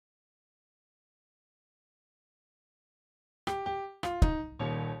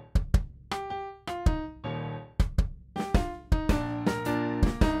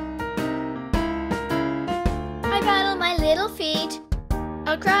my little feet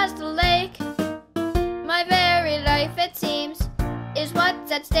across the lake. My very life, it seems, is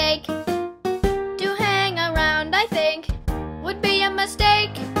what's at stake. To hang around, I think, would be a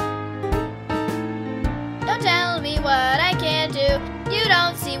mistake. Don't tell me what I can't do. You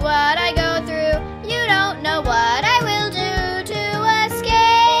don't see what I go through. You don't know what I will do to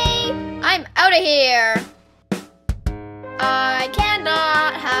escape. I'm out of here. I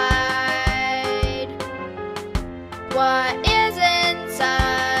cannot hide what is inside.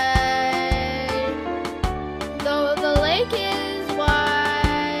 Though the lake is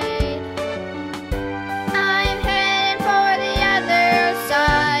wide, I'm headed for the other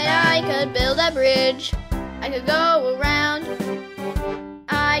side. I could build a bridge, I could go around,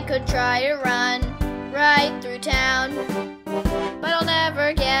 I could try to run right through town, but I'll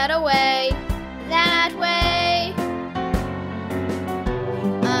never get away.